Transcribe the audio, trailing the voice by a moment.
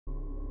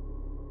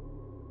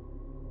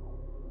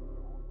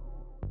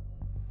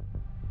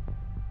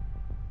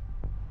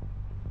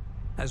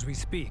As we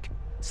speak,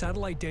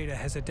 satellite data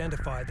has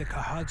identified the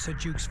Kharak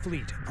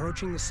fleet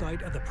approaching the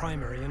site of the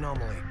primary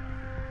anomaly.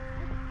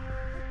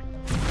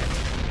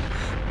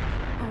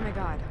 Oh my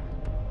god.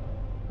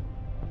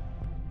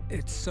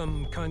 It's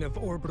some kind of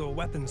orbital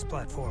weapons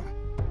platform.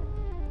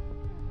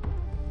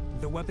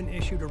 The weapon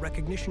issued a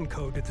recognition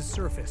code to the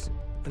surface.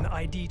 An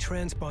ID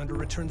transponder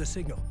returned the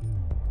signal.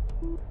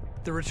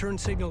 The return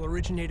signal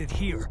originated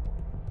here.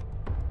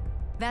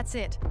 That's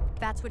it.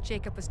 That's what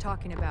Jacob was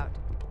talking about.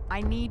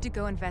 I need to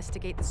go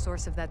investigate the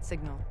source of that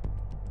signal.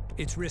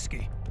 It's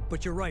risky,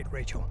 but you're right,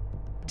 Rachel.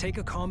 Take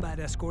a combat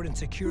escort and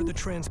secure the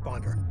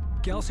transponder.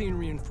 Galcian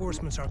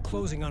reinforcements are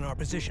closing on our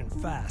position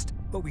fast,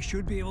 but we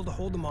should be able to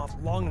hold them off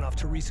long enough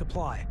to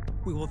resupply.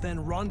 We will then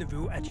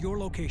rendezvous at your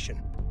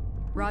location.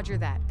 Roger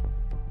that.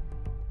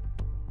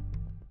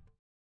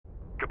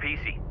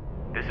 Capisi,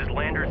 this is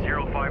Lander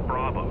 05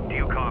 Bravo. Do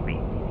you copy?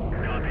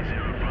 Copy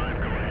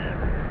 05, go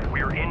ahead.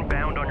 We are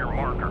inbound on your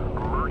marker.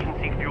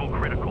 Emergency fuel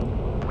critical.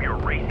 We are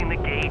racing the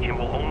gauge and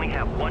will only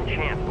have one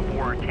chance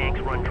before our tanks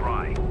run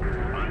dry.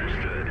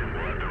 Understood.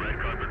 We'll have the red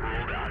carpet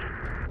rolled out.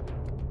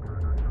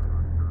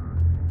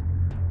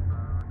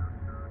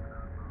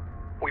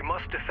 We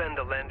must defend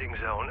the landing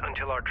zone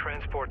until our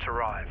transports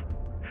arrive.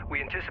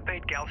 We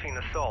anticipate Galcian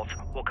assaults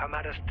will come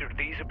at us through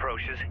these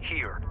approaches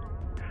here.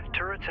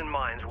 Turrets and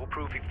mines will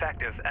prove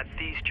effective at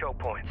these choke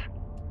points.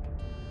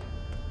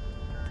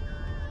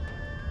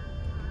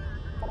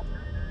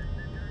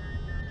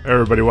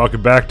 Everybody,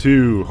 welcome back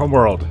to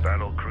Homeworld.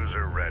 Battle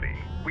cruiser ready.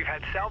 We've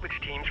had salvage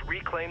teams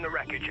reclaim the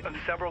wreckage of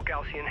several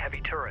Galcian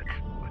heavy turrets.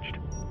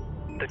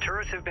 The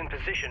turrets have been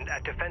positioned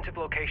at defensive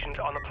locations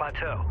on the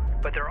plateau,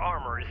 but their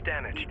armor is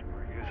damaged.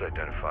 Use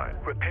identified.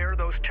 Repair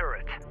those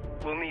turrets.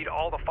 We'll need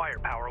all the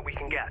firepower we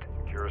can get.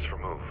 Curious for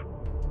move.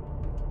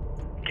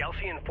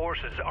 Galcian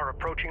forces are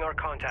approaching our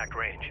contact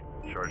range.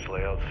 Charge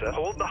layout set.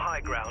 Hold the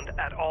high ground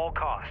at all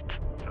costs.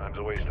 Time's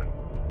a wasting.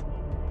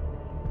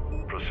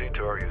 Proceed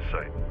to our use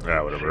site.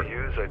 Yeah, whatever.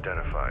 Use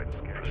identified.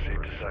 Proceed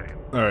to site.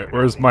 Alright,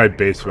 where's my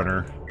base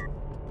runner?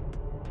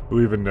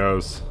 Who even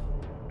knows?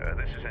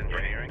 This is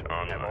engineering.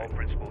 Have all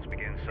principals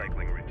begin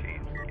cycling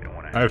routines. You don't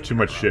want to I have too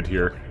much shit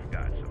here.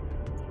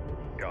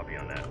 Copy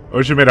on that. I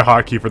wish I made a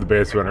hotkey for the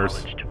base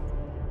runners.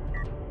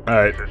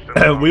 Alright.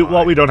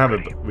 we don't have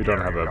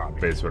a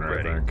base runner,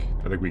 I think.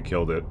 I think we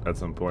killed it at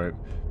some point.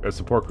 Got a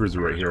support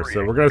cruiser right here.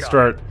 So we're gonna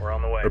start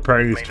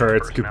repairing these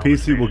turrets.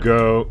 Capisi will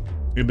go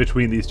in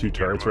between these two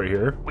turrets right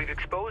here. We've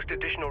exposed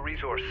additional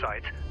resource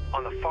sites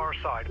on the far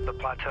side of the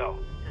plateau.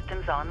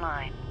 Systems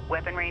online.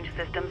 Weapon range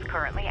systems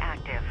currently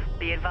active.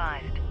 Be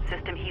advised,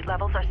 system heat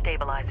levels are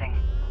stabilizing.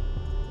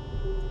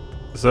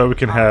 So we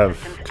can have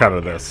kind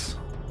of this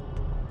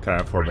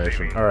kind of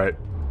formation. Alright.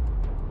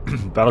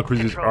 Battle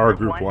cruisers are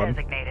Group 1.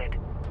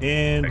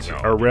 And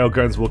our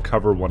railguns will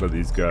cover one of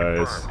these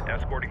guys.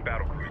 Escorting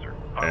battle cruiser.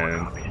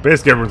 And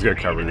basically everyone's gonna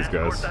cover these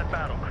guys.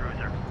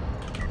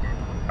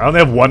 I only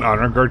have one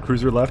honor guard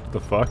cruiser left. What the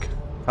fuck?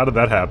 How did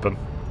that happen?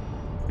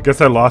 I guess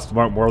I lost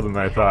more than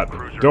I thought.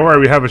 Don't worry,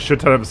 we have a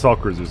shit ton of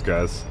assault cruisers,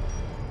 guys.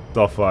 It's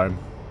all fine.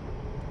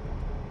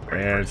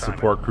 And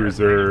support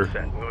cruiser.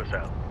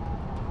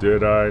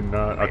 Did I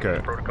not?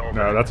 Okay.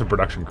 No, that's a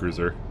production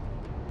cruiser.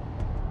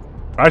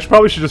 I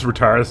probably should just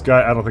retire this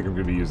guy. I don't think I'm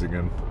going to be using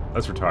him.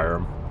 Let's retire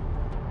him.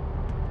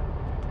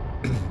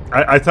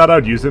 I thought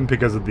I'd use him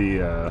because of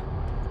the,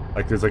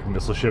 like, there's, like,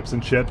 missile ships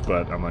and shit,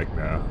 but I'm like,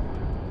 no.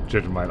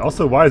 Change my mind.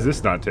 Also, why is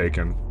this not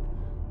taken?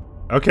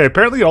 Okay,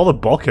 apparently all the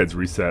bulkheads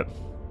reset.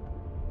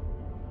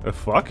 The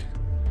fuck?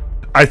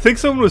 I think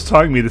someone was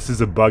telling me this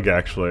is a bug,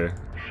 actually.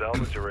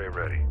 Salvage array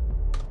ready.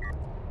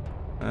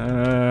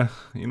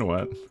 You know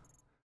what?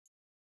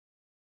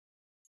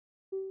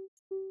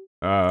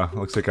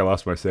 Looks like I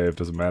lost my save.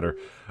 Doesn't matter.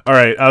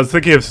 Alright, I was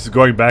thinking of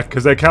going back,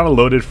 because I kind of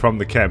loaded from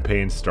the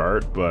campaign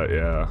start, but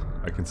yeah,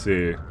 I can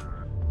see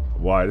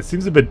why. It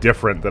seems a bit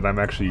different than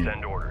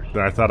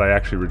I thought I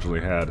actually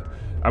originally had.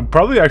 I'm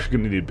probably actually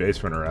going to need a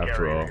base runner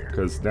after all,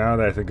 because now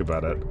that I think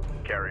about it,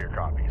 Carrier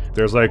copies.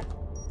 there's like,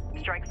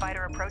 Strike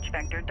fighter approach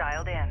vector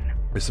dialed in.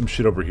 there's some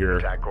shit over here.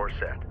 Attack course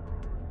set.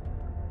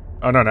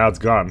 Oh no, now it's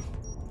gone.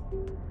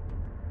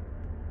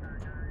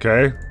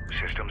 Okay,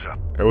 Systems up.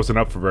 it wasn't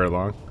up for very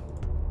long.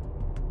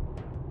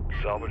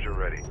 Salvager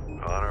ready.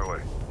 On our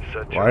way.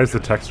 Set. Why is the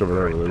text over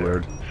there really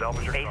weird?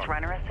 Salvager Base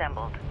runner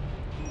assembled.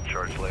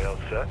 Charge layout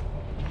set.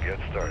 Get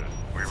started.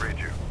 We read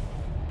you.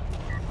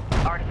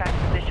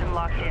 Artifact position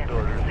locked in.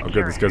 Oh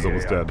good, this guy's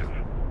almost dead.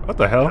 What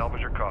the hell?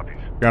 Salvager copies.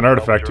 Got an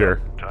artifact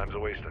here. Time's a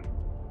wasting.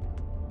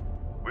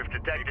 We've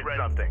detected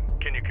something.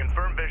 Can you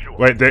confirm visual?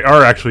 Wait, they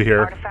are actually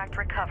here. Artifact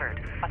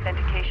recovered.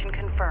 Authentication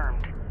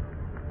confirmed.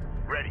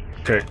 Ready.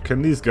 Okay,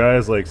 can these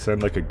guys like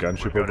send like a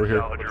gunship over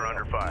here? Salvager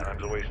under fire.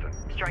 Time's a wasting.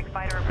 Strike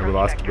fighter And approach we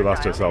lost vector a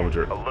dialed in.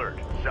 salvager. Alert.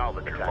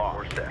 Salvager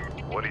lost.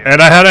 What do you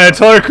And I had an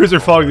artillery cruiser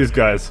following these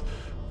guys.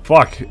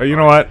 Fuck. You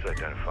know what?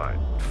 Identified.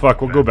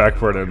 Fuck, we'll go back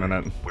for it in a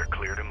minute. We're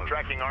clear to move.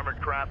 Tracking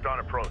armored craft on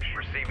approach.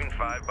 Receiving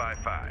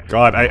 5x5.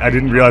 God, I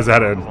didn't realize I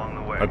had an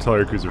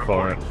artillery cruiser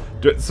following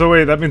it. So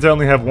wait, that means I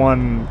only have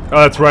one.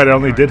 Oh, that's right, I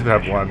only did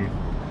have one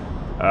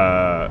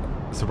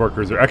support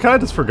cruiser. I kind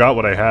of just forgot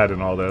what I had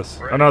in all this.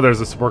 Oh no,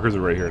 there's a support cruiser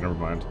right here. Never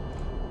mind.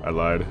 I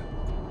lied.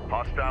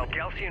 Hostile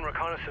Galcian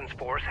reconnaissance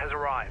force has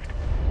arrived.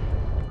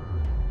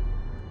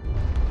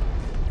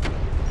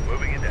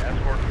 Moving into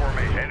escort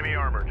formation. Enemy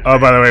armor. Oh,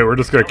 by the way, we're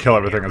just gonna kill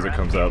everything as it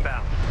comes up.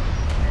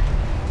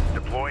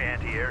 Deploy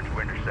anti-air to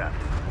intercept.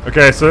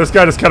 Okay, so this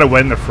guy just kind of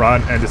went in the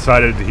front and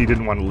decided he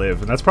didn't want to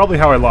live, and that's probably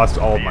how I lost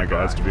all of my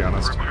guys, to be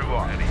honest. Group 2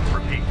 lost.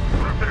 Repeat.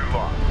 Group 2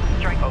 lost.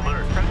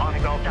 Alert.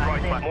 Hostile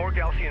strike by. More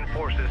Galcian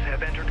forces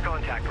have entered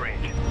contact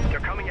range. They're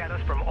coming at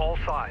us from all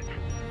sides.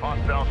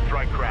 Hostile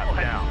strike craft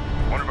down.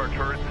 One of our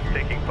turrets is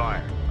taking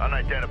fire.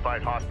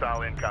 Unidentified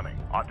hostile incoming.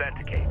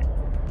 Authenticate.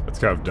 That's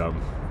kind of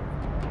dumb.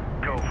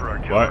 Go for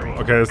What? artillery.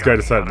 Okay, this guy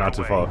decided not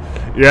to follow.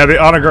 Yeah,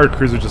 the honor guard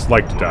cruiser just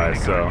like to die,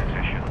 so...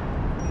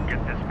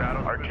 Get this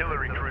battle.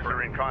 Artillery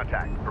cruiser in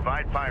contact.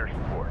 Provide fire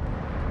support.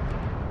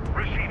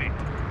 Receiving.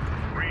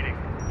 Reading.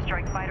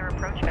 Strike fighter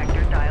approach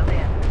vector dialed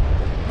in.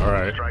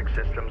 Alright. Strike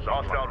systems.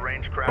 Hostile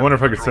range craft. I wonder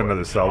if I could send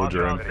destroyed. another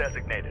salvager in. Hostile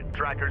designated.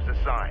 Trackers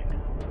assigned.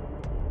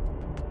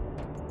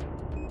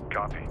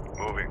 Copy.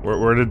 Moving.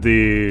 Where did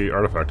the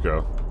artifact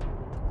go?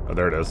 Oh,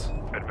 there it is.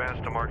 Advance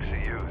to mark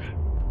CUs.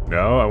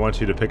 No, I want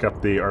you to pick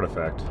up the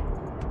artifact.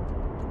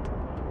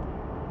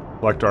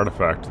 Select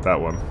artifact,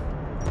 that one.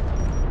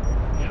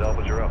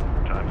 Salvager up.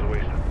 Time's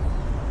wasted.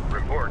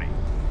 Reporting.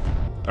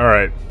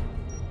 Alright.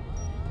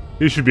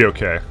 He should be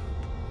okay.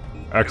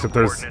 Except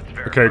there's...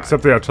 Okay,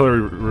 except the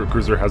artillery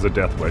cruiser has a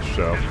death wish,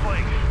 so...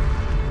 Displaced.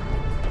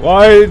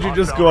 Why did you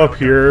just go up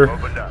here?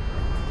 Opened up.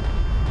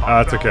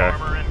 That's okay.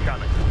 Armor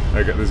incoming.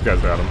 I got these guys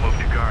got him. Move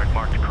to guard.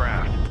 Marked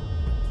craft.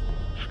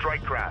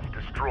 Strike craft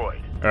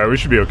destroyed. Alright, we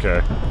should be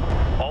okay.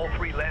 All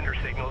 3 lander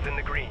signals in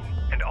the green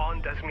and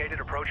on designated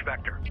approach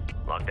vector.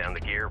 Lock down the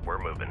gear, we're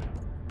moving.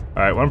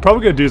 Alright, what I'm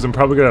probably gonna do is I'm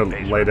probably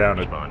gonna lay down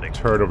a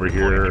turret over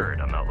here.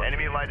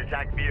 Enemy light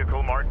attack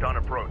vehicle marked on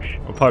approach.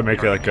 I'll probably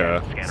make it like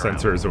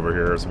sensors over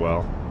here as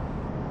well.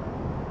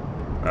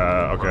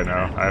 Okay,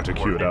 now I have to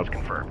queue it up.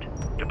 Confirmed.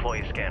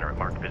 Deploy a scanner at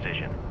marked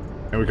position.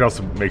 And we can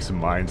also make some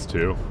mines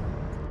too.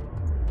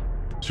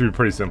 Should be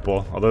pretty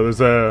simple. Although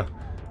there's a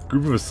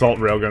group of assault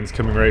railguns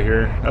coming right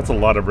here. That's a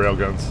lot of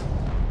railguns.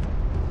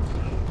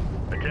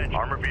 Attention.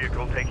 Armor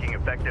vehicle taking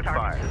effective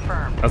fire.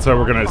 Confirmed. That's why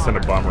we're gonna send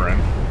a bomber in.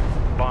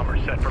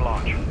 Bomber set for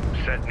launch.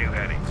 Set new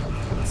heading.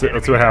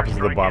 That's what happens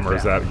to the bomber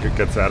is that it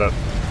gets at it.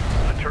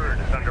 The turret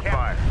is under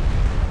fire.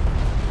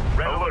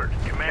 Red alert.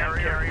 Command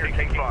carrier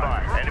taking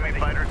fire. Enemy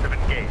fighters have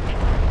engaged.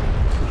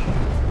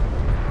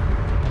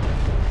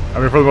 I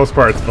mean, for the most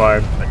part, it's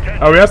fine.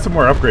 Oh, we have some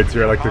more upgrades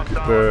here, like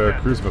the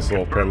cruise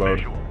missile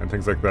payload and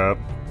things like that.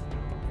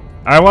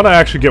 I want to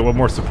actually get one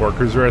more support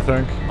cruiser, I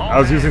think. I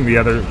was using the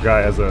other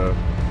guy as a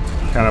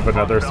kind of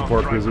another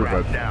support cruiser,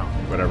 but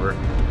whatever.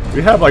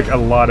 We have like a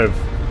lot of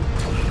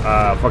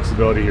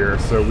flexibility here,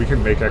 so we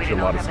can make actually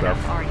a lot of stuff.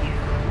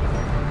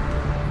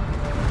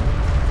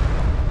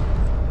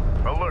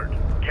 Alert.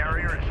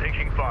 Carrier is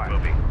taking fire.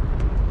 Moving.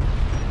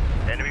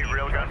 Enemy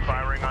railgun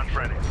firing on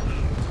friendly.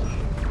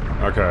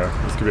 Okay,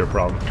 this could be a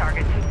problem.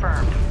 Target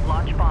confirmed.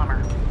 Launch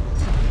bomber.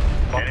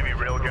 Enemy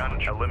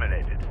railgun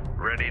eliminated.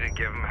 Ready to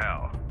give him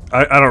hell.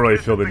 I don't really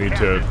feel the need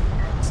to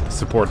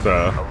support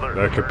the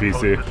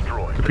Capisi.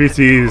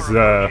 Capisi is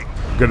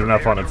good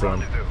enough on its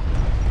own.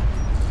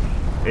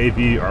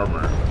 AV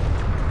armor.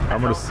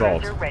 Armored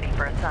assault. Ready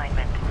for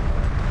assignment.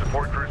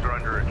 Support cruiser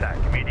under attack.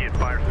 Immediate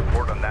fire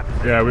support on that.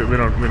 Yeah, we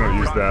don't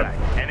use that.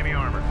 Enemy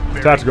armor.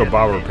 Tactical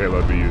bomber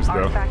payload we use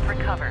though. Artifact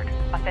recovered.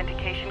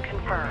 Authentication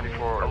confirmed.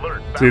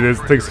 Alert. See, these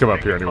things come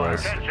up here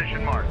anyways.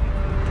 Position mark.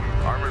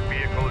 Armored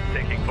vehicle is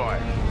taking fire.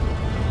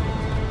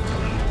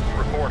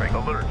 Reporting.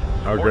 Alert.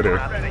 Oh, goody.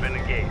 Craft has been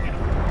engaged.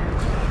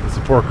 The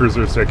support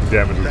cruiser is taking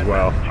damage as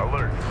well.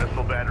 Alert.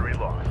 Missile battery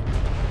lost.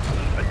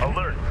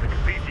 Alert. The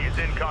Capisi is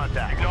in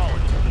contact.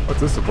 Acknowledged.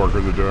 What's this support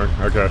cruiser doing?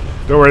 Okay.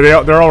 Don't worry,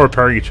 they're all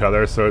repairing each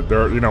other, so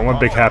they're, one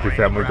big happy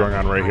family going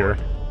on right here.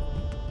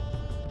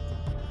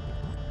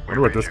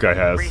 Wonder what this guy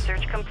has.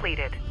 Research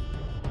completed.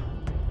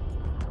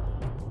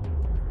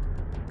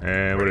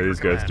 And what are these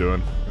guys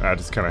doing?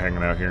 Just kind of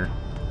hanging out here.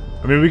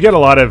 I mean, we get a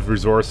lot of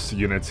resource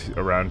units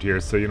around here,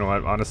 so you know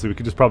what? Honestly, we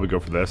could just probably go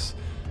for this.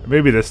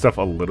 Maybe this stuff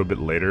a little bit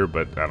later,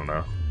 but I don't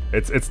know.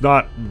 It's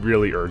not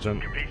really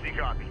urgent. Capisi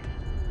copy.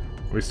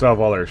 We still have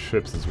all our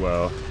ships as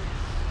well.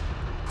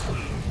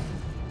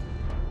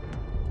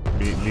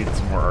 We need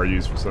some more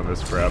RUs for some of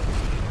this crap.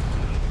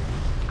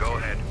 Go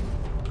ahead.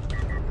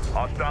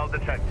 Hostile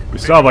detected. We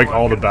still have like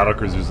all the battle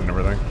cruisers and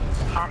everything.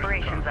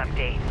 Operations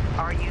update.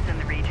 RUs in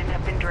the region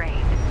have been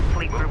drained.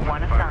 Fleet Group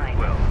 1 assigned.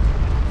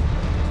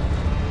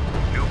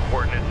 New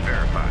coordinates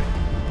verified.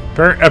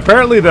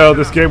 Apparently, though,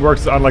 this game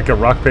works on like a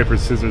rock paper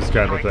scissors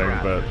kind of thing,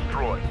 but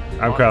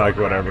I'm kind of like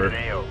whatever.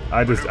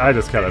 I just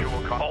kind of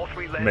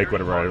make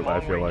whatever I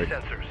feel like.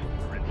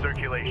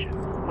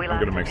 I'm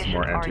gonna make some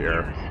more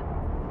anti-air.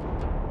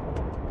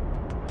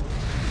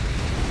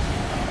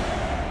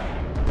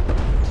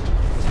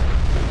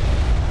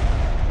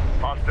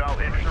 Hostile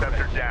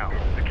interceptor down.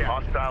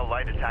 Hostile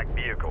light attack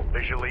vehicle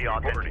visually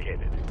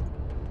authenticated.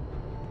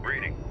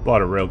 Reading. A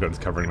lot of railguns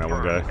covering that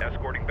one guy.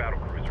 Escorting battle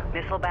cruiser.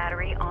 Missile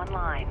battery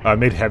online. I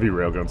made heavy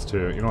railguns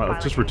too. You know what?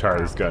 Let's just retire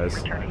these guys.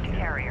 Returning to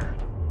carrier.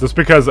 Just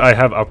because I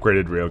have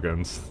upgraded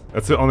railguns.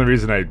 That's the only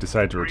reason I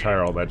decided to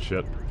retire all that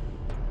shit.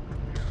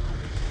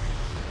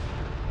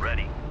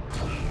 Ready.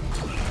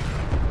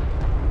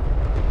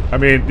 I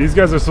mean, these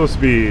guys are supposed to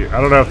be... I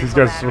don't know if these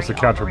guys are supposed to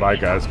counter my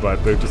guys,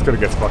 but they're just gonna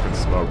get fucking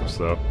smoked,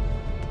 so...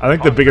 I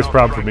think the biggest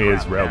problem for me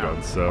is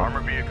railguns, so...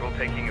 Armor vehicle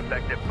taking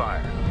effective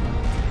fire.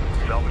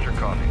 Salvage your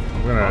coffee.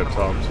 I'm gonna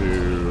tell them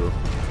to...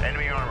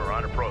 Enemy armor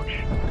on approach.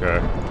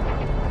 Okay.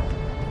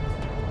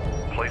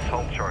 Place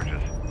hull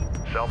charges.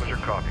 Salvage your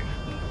copies.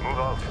 Move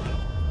out.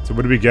 So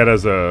what do we get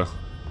as a...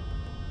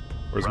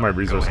 Where's my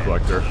resource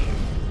collector?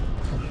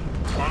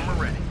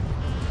 Armor ready.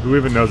 Who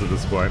even knows at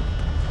this point?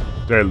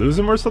 Did I lose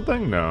him or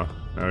something? No.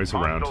 No, he's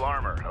around. Hostile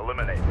armor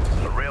eliminated.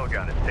 The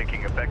railgun is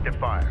taking effective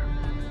fire.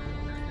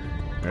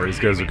 Yeah, these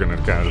guys are gonna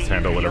kind of just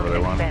handle whatever they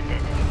want.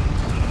 Suspended.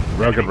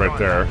 Railgun right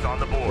there.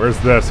 Where's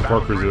the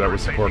support cruiser that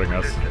was supporting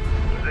us?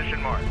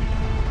 Position marked.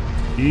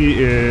 He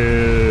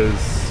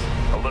is...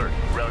 Alert.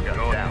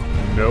 Railgun down.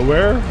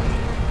 nowhere?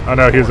 Oh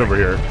no, he's over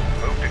here.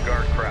 Move to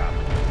guard craft.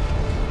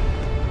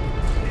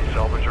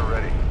 Salvager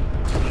ready.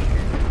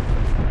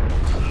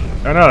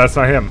 Oh no, that's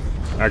not him,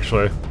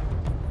 actually.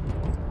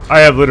 I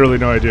have literally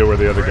no idea where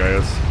the other guy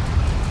is.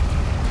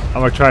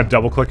 I'm like trying to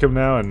double click him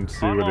now and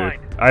see where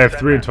I have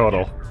 3 in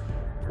total.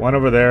 One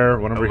over there,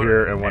 one over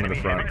here, and one in the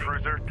front.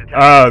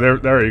 Oh,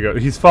 there you go.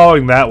 He's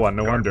following that one,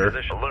 no wonder.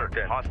 Alert.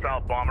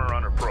 Hostile bomber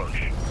on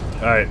approach.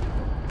 Alright.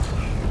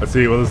 Let's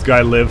see, will this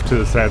guy live to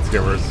the sand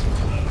skimmers?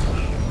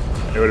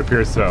 It would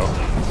appear so.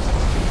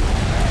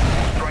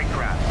 Strike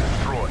craft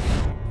destroyed.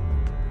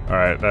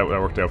 Alright, that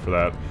worked out for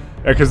that.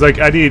 Yeah, cause like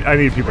I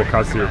need people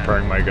constantly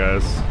repairing my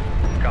guys.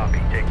 Copy.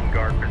 Taking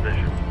guard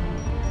position.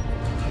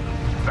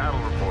 Battle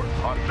report.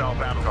 Hostile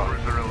battle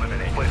cruiser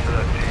eliminated. Place of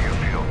that GU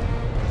field.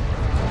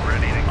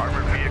 Ready.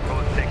 Armored vehicle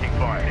is taking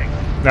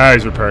fire. Now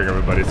he's repairing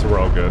everybody, so we're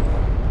all good.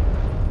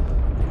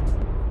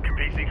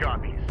 PC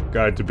copies.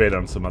 Gotta debate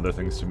on some other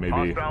things to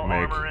maybe Hostile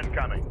make armor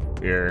incoming.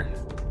 here.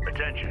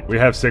 Attention. We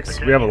have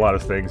 6. We have a lot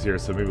of things here,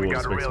 so maybe we'll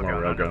just got a make some more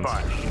railgun under railguns.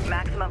 fire.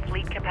 Maximum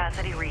fleet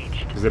capacity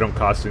reached. Because they don't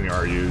cost any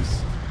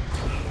RUs.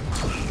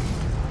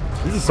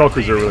 These assault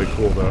cruisers are really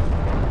cool, though.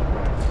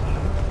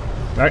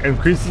 That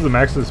increases the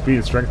maximum speed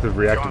and strength of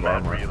reactive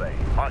Combat armor. relay.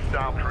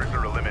 Hostile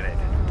cruiser eliminated.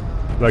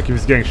 Like, if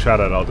he's getting shot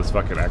at, I'll just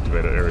fucking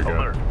activate it. There we go.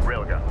 Alert.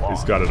 Railgun He's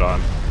lost. got it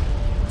on.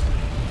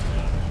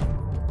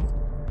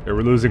 Yeah,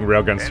 we're losing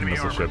railguns to Enemy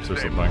missile armor ships or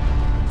disabled.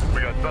 something.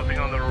 We got something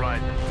on the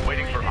horizon.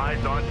 Waiting for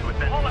eyes on to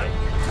advance.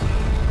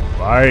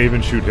 Why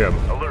even shoot him?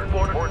 Alert.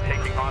 Report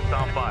taking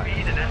hostile fire.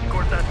 Speed and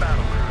escort that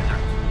battle cruiser.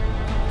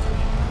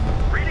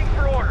 Reading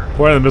for order.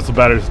 Point of the missile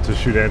batteries to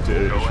shoot air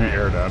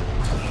down.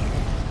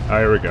 Ah,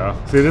 here we go.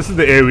 See, this is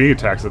the AoE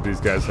attacks that these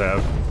guys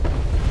have.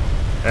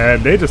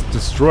 And they just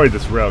destroyed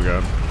this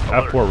railgun.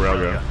 That poor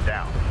railgun.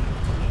 Down.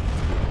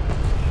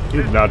 He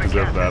did not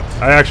deserve that.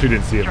 I actually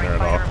didn't see him there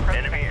at all.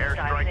 Enemy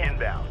airstrike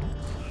inbound.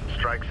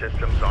 Strike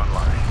systems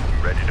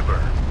online. Ready to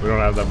burn. We don't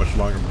have that much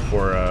longer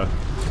before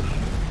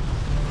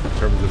in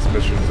terms of this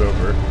mission's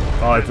over.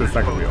 Oh, it's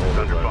not gonna be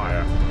over, but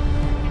yeah.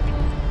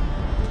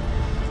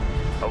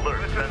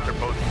 Alert. Sensor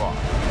post lost.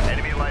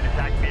 Enemy light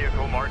attack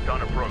vehicle marked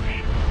on approach.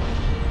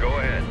 Go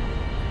ahead.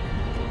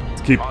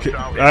 Let's keep.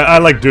 I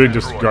like doing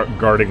just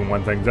guarding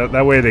one thing.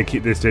 That way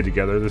they stay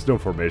together. There's no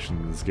formation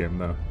in this game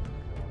though.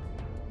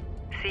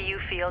 CU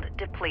field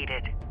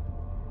depleted.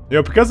 You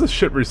know, because this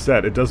shit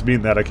reset, it does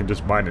mean that I can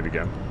just mine it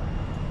again.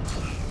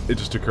 It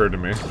just occurred to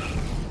me.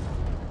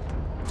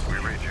 We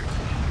read you.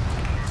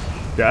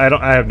 Yeah,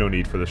 I have no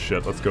need for this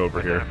shit. Let's go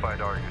over here.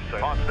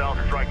 Hostile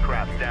strike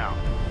craft down.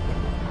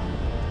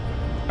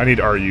 I need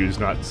RUs,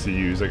 not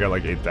CUs. I got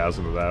like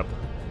 8,000 of that.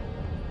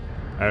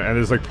 And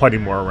there's like plenty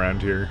more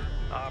around here.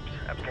 Ops,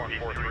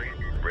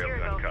 F143.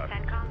 Railgun cut.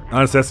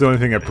 Honestly, that's the only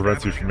thing that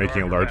prevents you from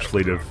making a large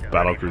fleet of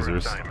battle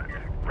cruisers.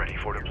 Ready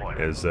for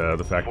deployment. Is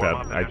the fact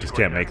that I just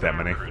can't make that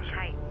many.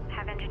 Hi.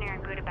 Have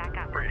engineering booted back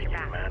up. Ready,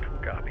 man.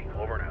 Copy.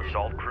 Over now.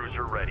 Assault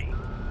cruiser ready.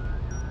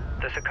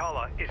 The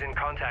Sakala is in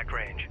contact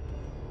range.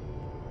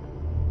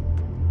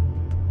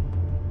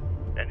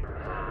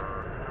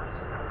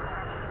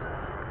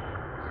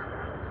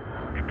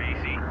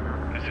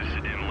 BC, this is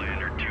Sedim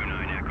Lander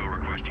 29 Echo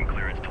requesting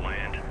clearance to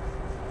land.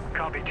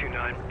 Copy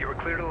 2-9. You are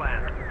clear to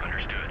land.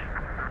 Understood.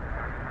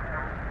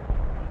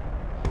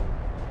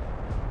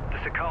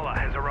 The Sakala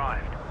has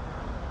arrived.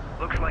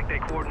 Looks like they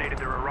coordinated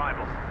their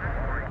arrival.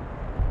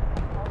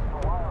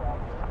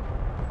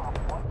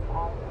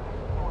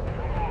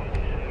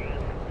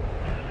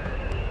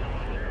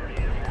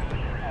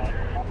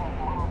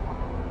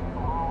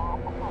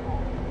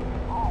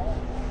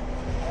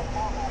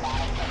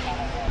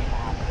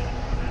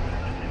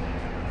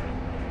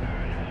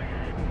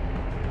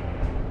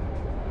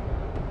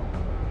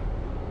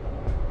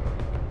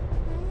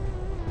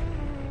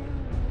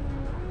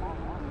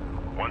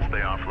 Once they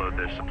offload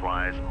their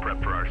supplies,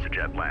 prep for our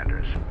Sajet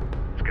landers.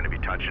 It's gonna be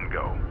touch and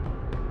go.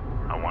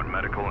 I want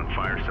medical and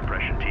fire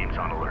suppression teams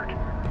on alert.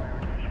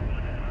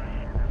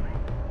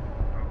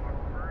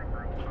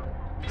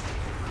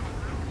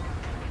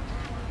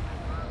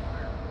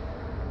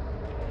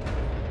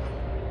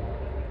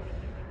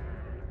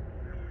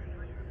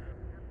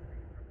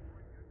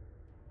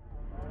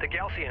 The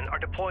Galcian are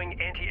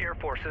deploying anti-air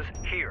forces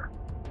here.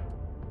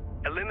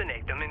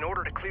 Eliminate them in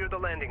order to clear the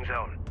landing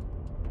zone.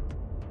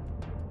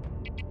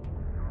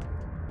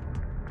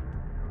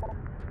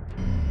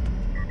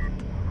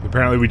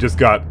 Apparently we just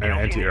got an Galcian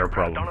anti-air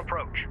aircraft problem. on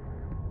approach.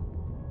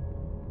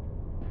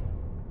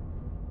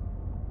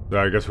 So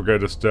I guess we're gonna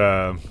just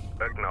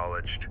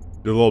Acknowledged.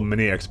 do a little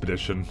mini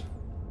expedition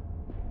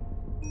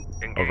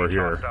Engage over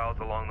here. hostiles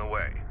along the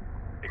way.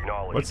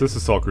 Acknowledged. What's this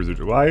assault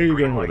cruiser? Why are you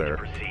going over Green light to there?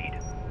 proceed.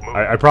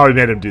 I probably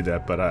made him do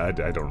that, but I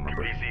don't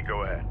remember. PC,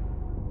 go ahead.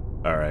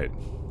 Alright.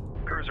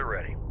 Cruiser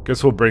ready.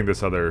 Guess we'll bring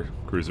this other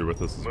cruiser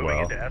with us as Moving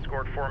well. into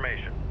escort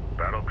formation.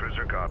 Battle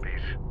cruiser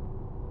copies.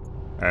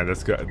 And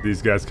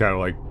these guys kind of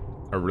like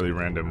are really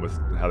random with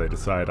how they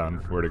decide on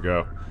where to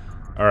go.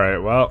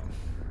 Alright, well.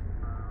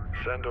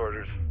 Send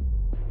orders.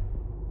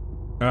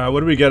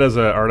 What do we get as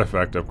an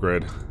artifact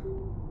upgrade?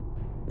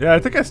 Yeah, I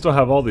think I still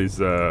have all these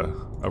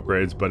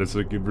upgrades, but it's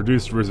like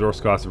reduced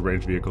resource cost of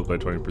ranged vehicles by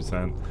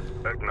 20%.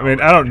 I mean,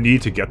 I don't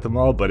need to get them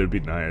all, but it'd be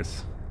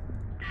nice.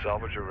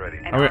 Salvager ready.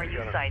 An I'm RU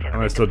site has gonna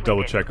been still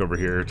double depleted. check over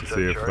here to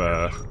see if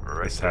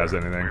this has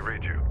anything. We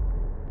read you.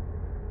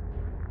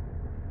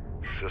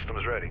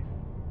 Systems ready.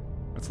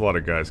 That's a lot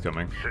of guys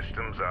coming.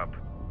 Systems up.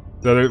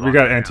 So we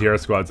got anti-air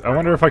squads. I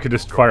wonder if I could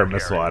just fire a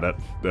missile at it,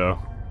 though.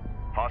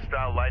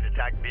 Hostile light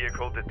attack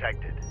vehicle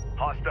detected.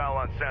 Hostile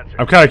on sensor.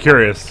 I'm kind of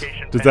curious.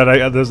 Does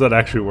that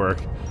actually work?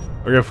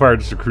 We're gonna fire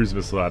just a cruise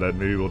missile at it.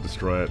 Maybe we'll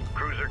destroy it.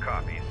 Cruiser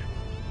copies.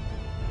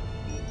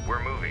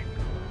 We're moving.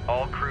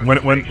 All crew.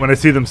 When I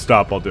see them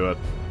stop, I'll do it.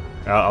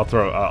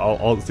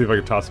 I'll see if I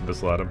can toss a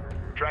missile at them.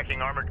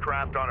 Tracking armored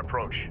craft on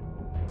approach.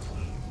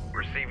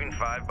 Receiving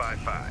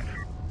 5x5.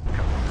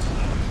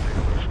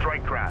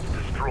 Strike craft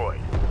destroyed.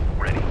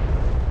 Ready.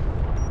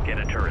 Get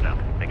a turret up.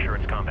 Make sure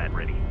it's combat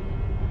ready.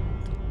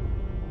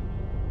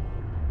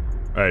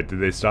 Alright, did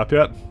they stop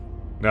yet?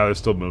 No, they're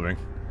still moving.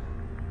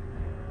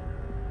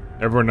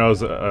 Everyone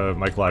knows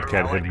Mike Lott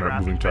can't hit a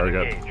moving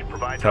target.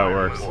 That's how it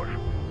works.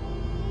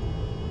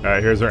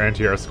 Alright, here's our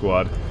anti-air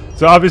squad.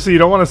 So obviously you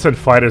don't want to send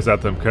fighters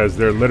at them because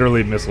they're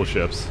literally missile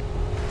ships.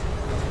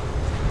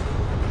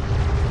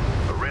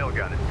 The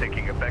railgun is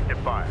taking effective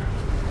fire.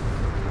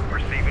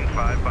 Receiving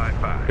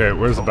 5x5. Okay,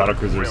 where's the battle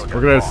cruisers? We're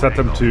gonna set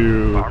them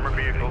to Armor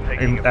vehicle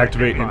taking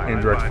activate effective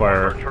indirect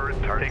fire,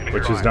 turret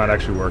which is not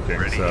actually working,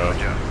 so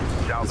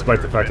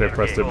despite the fact that I've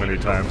pressed it many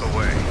times.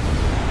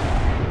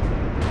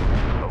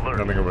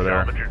 Nothing over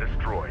there.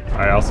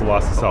 I also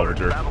lost the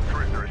salvager. Battle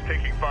cruiser is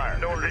taking fire.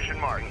 No position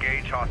mark.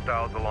 Engage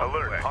hostiles along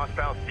the way.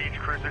 Hostile siege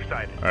cruiser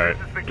sighted. Alright.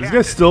 These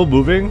guys still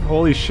moving?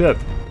 Holy shit.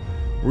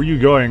 Where are you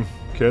going,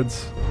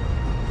 kids?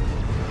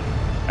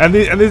 And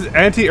this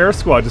anti-air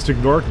squad just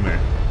ignored me.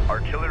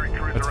 Artillery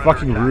cruiser That's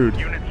fucking rude.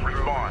 Units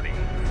responding.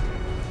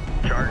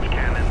 Charge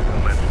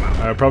cannons. Let's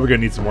move. I'm probably gonna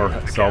need some more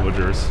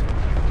salvagers.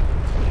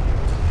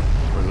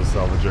 Where's the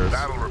salvagers?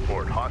 Battle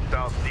report.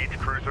 Hostile siege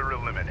cruiser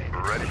eliminated.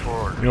 Ready for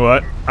order. You know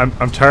what? I'm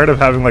tired of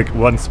having like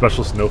one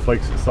special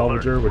snowflake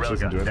salvager, which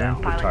doesn't do anything.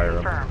 Pilot Retire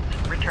them.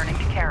 confirmed. Returning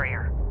to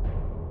carrier.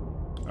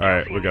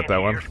 Alright, we got that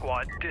one. Anti-air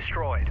squad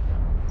destroyed.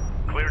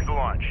 Cleared to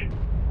launch.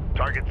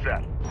 Target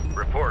set.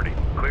 Reporting.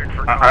 Cleared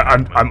for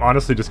I'm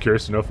honestly just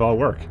curious to know if it'll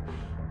work.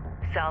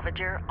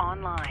 Salvager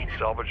online.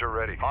 Salvager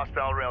ready.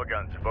 Hostile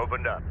railguns have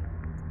opened up.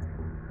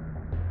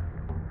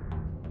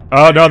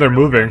 Oh no, they're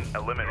moving.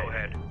 Eliminate. Go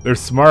ahead. They're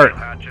smart.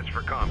 Hatches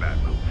for combat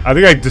move. I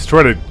think I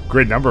destroyed a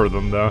great number of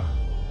them though.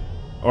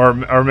 Or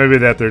maybe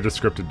that they're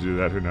just scripted to do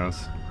that, who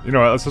knows. You know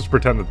what, let's just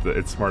pretend that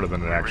it's smarter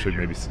than it actually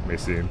may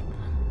seem.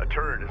 A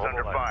turret is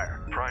under fire.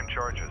 Prime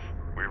charges.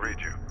 We read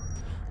you.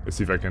 Let's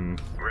see if I can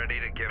Ready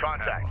to give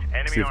contact.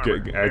 Enemy see if I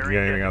can get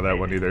anything out of that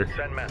one either.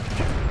 Send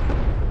message.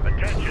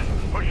 Attention.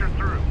 Push her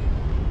through.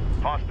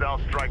 Hostile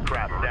strike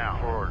craft down.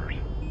 For orders.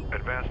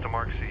 Advance to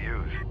mark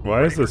CUs.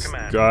 Why is this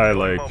guy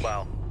like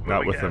Mobile.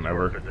 not Moving with to them escort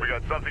ever? position. We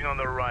got something on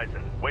the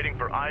horizon. Waiting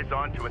for eyes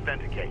on to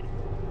authenticate.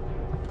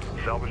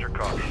 Salvage your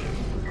copies.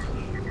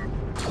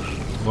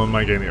 Well, am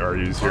I getting the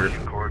RUs here?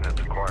 Marking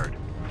coordinates acquired.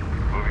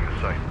 Moving to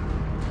site.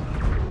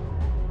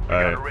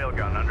 Alright. Got a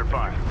railgun under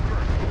fire.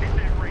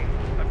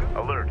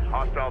 Alert.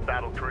 Hostile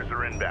battle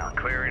cruiser inbound.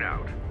 Clearing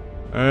out.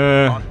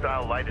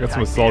 Hostile light got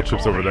some attack assault vehicle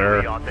ships over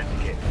there.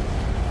 authenticated.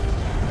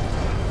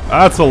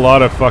 That's a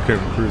lot of fucking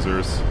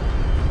cruisers.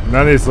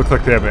 None of these look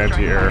like they have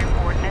anti-air.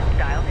 Coordinates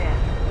dialed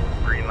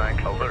in. Green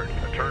light alert.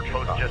 A turret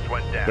post just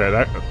went down.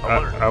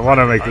 Okay, I want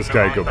to make this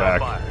guy go back,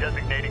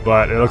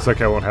 but it looks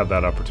like I won't have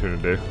that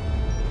opportunity.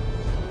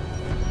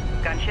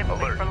 Gunship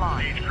moving Alert. for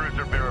launch. Siege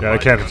cruiser verified. Yeah, they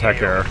can't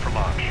attack air. For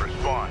launch.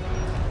 Respond.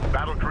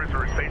 Battle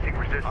cruiser is facing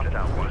resistance.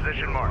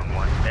 Position marked.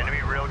 Enemy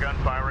railgun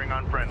firing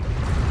on friendly.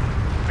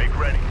 Make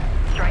ready.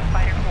 Strike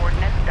fighter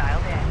coordinates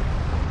dialed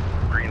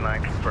in. Green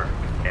light confirmed.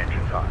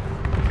 Engines on.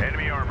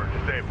 Enemy armor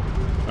disabled.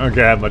 I don't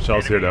have much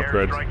else here to Enemy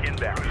upgrade. airstrike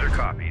inbound. Cruiser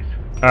copies.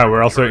 Ah,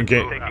 we're also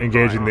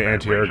engaging the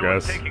anti-air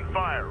guys. Taking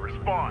fire.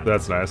 Respond.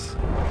 That's nice.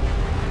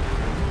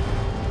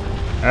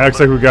 It looks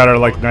like we got our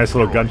like nice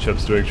little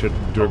gunships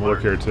doing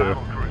work here too.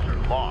 Battle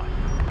cruiser lost.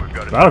 We've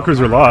got a Battle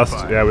cruiser lost.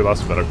 fire. Yeah, we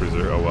lost the battle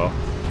cruiser. Oh well.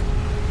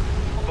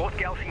 Both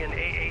Galcian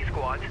AA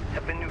squads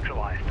have been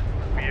neutralized.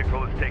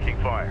 Vehicle is taking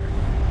fire.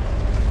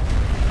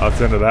 That's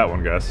the end of that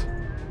one, guys.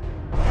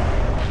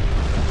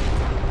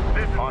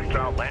 This is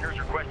Hostile. Landers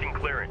requesting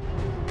clearance.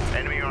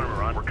 Enemy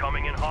armor on. We're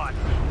coming in hot.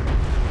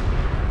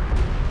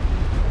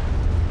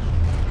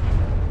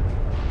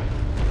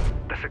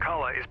 The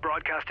Sakala is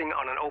broadcasting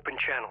on an open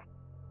channel.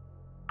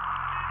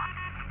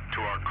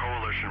 To our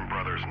coalition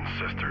brothers and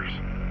sisters,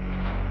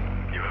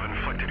 you have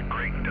inflicted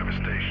great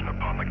devastation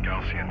upon the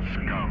Gaussian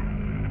scum.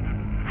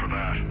 For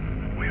that,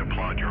 we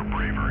applaud your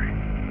bravery.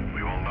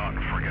 We will not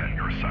forget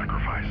your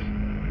sacrifice.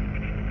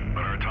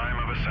 But our time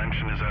of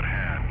ascension is at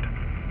hand.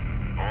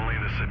 Only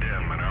the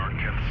Sidim and our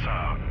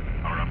Kithsa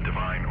are of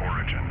divine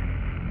origin.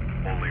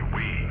 Only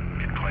we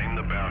can claim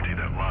the bounty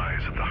that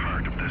lies at the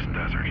heart of this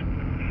desert.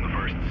 The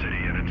first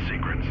city and its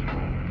secrets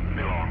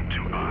belong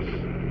to us,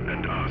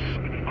 and us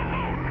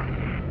alone.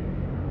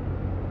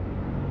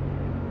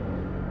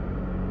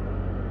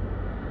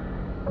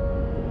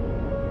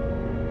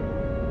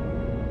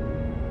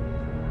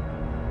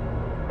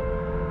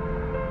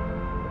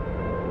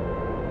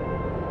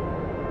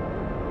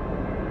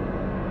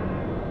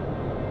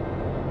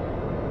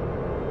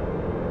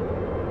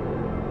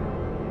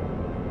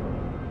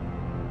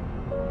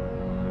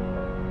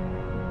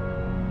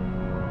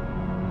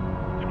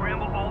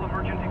 Scramble all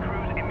emergency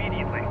crews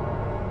immediately.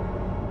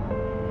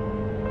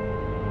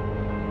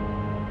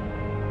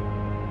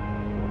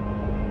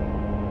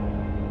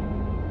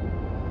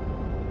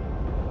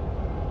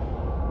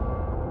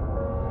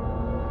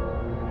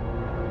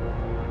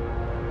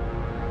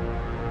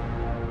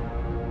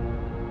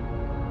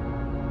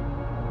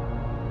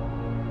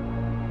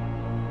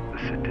 The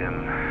Sidim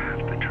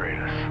have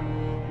betrayed us.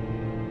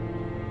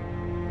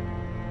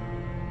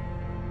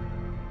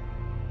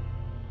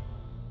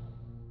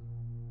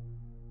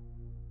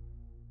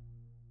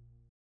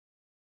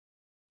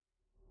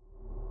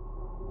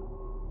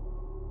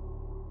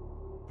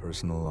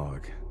 Personal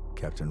log,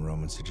 Captain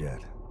Roman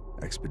Sajet,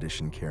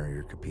 Expedition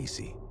Carrier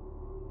Capisi.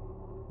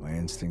 My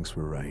instincts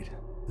were right.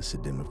 The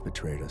Sidim have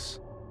betrayed us.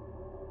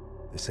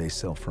 They say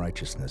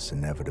self-righteousness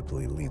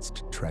inevitably leads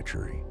to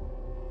treachery,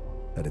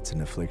 that it's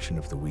an affliction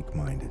of the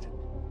weak-minded.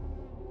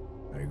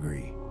 I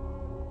agree.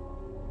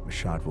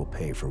 Mashad will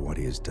pay for what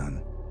he has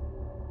done,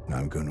 and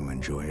I'm going to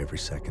enjoy every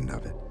second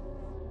of it.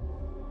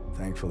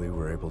 Thankfully,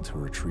 we're able to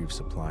retrieve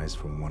supplies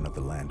from one of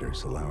the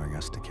landers, allowing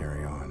us to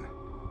carry on.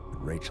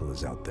 But Rachel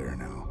is out there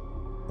now,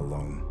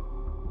 alone.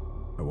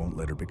 I won't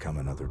let her become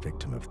another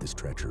victim of this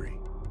treachery.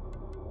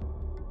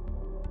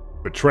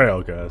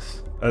 Betrayal,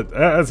 guys.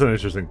 That's an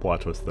interesting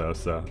plot twist, though,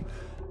 so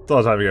that's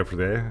all the time we got for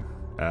today.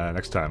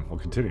 Next time, we'll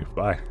continue.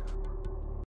 Bye.